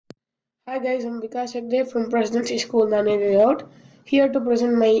Hi guys, I'm Vikas from Presidency School Nanay here to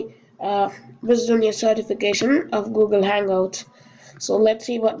present my Whiz Juniors certification of Google Hangouts. So let's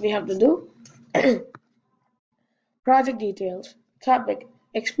see what we have to do. Project details. Topic: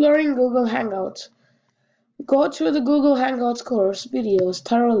 Exploring Google Hangouts. Go through the Google Hangouts course videos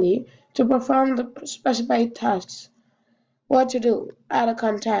thoroughly to perform the specified tasks. What to do? Add a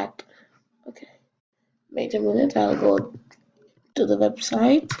contact. Okay, wait a minute, I'll go to the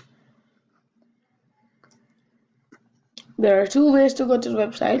website. There are two ways to go to the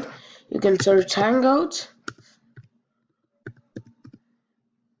website. You can search Hangouts.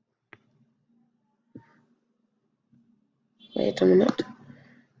 Wait a minute.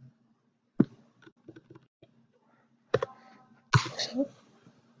 So,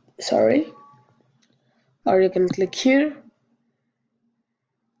 sorry. Or you can click here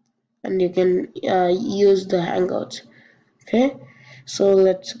and you can use the Hangouts. Okay. So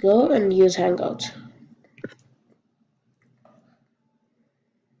let's go and use Hangouts.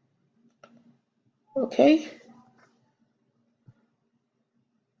 Okay.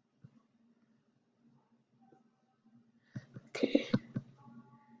 Okay.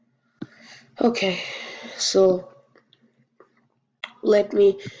 Okay. So let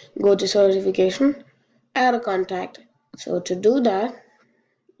me go to certification. Add a contact. So to do that,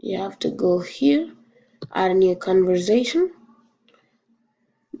 you have to go here, add a new conversation.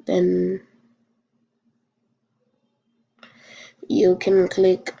 Then you can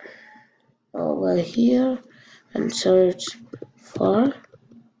click over here and search for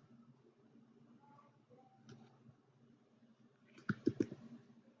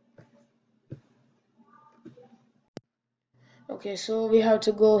okay, so we have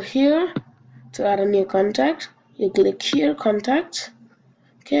to go here to add a new contact. You click here, contacts.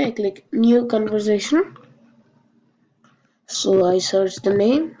 Okay, I click new conversation. So I search the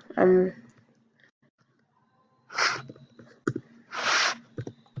name and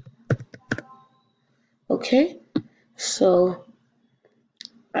okay, so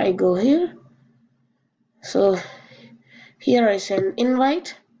I go here. So here I send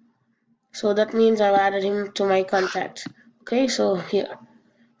invite. So that means I've added him to my contacts. Okay, so here.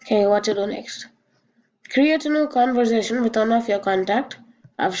 Okay, what to do next? Create a new conversation with one of your contact.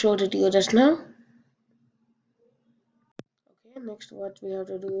 I've showed it to you just now. Okay, next what we have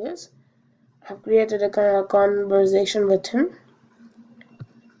to do is I've created a conversation with him.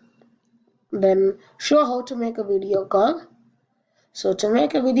 Then show how to make a video call. So to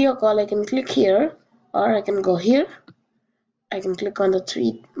make a video call, I can click here or I can go here. I can click on the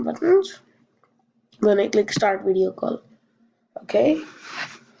three buttons. Then I click start video call. Okay.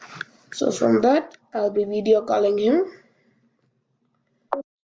 So from that, I'll be video calling him.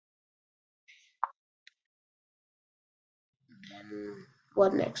 Then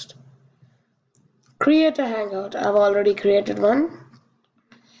what next? Create a hangout. I've already created one.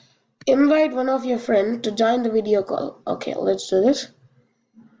 Invite one of your friends to join the video call. Okay, let's do this.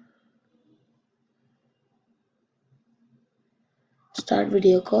 Start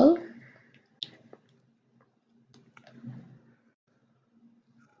video call.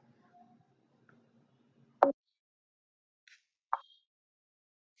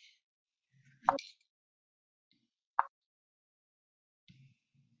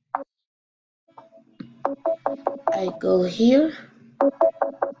 I go here.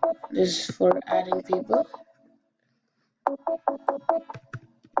 This is for adding people.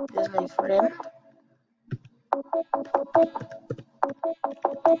 This is my friend.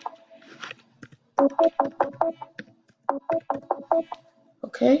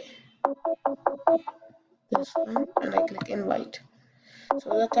 Okay. This one, and I click invite.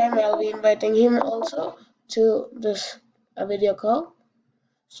 So that time I'll be inviting him also to this video call.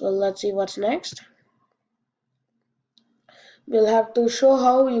 So let's see what's next. We'll have to show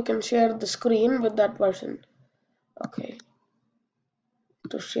how you can share the screen with that person. Okay.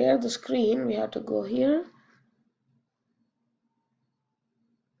 To share the screen, we have to go here.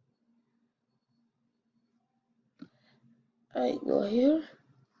 I go here.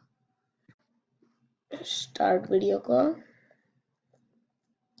 Start video call.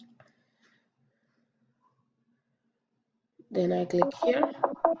 Then I click here.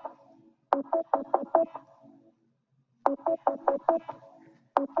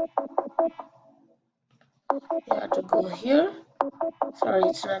 You have to go here. Sorry,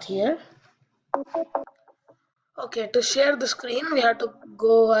 it's not here. Okay, to share the screen, we have to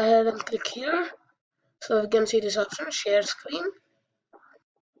go ahead and click here. So we can see this option, share screen.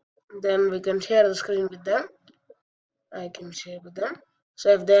 Then we can share the screen with them. I can share with them. So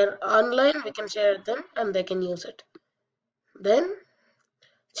if they're online, we can share them and they can use it. Then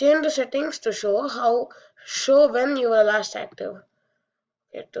Change the settings to show when you were last active.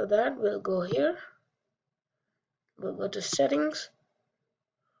 Okay, to that we'll go here. We'll go to settings.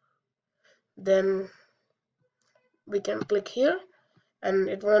 Then we can click here and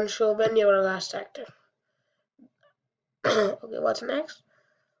it won't show when you were last active. Okay, what's next?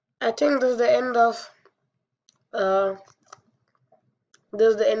 I think uh, this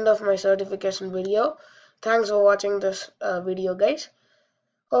is the end of my certification video. Thanks for watching this video, guys.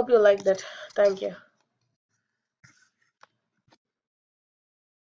 Hope you liked that. Thank you.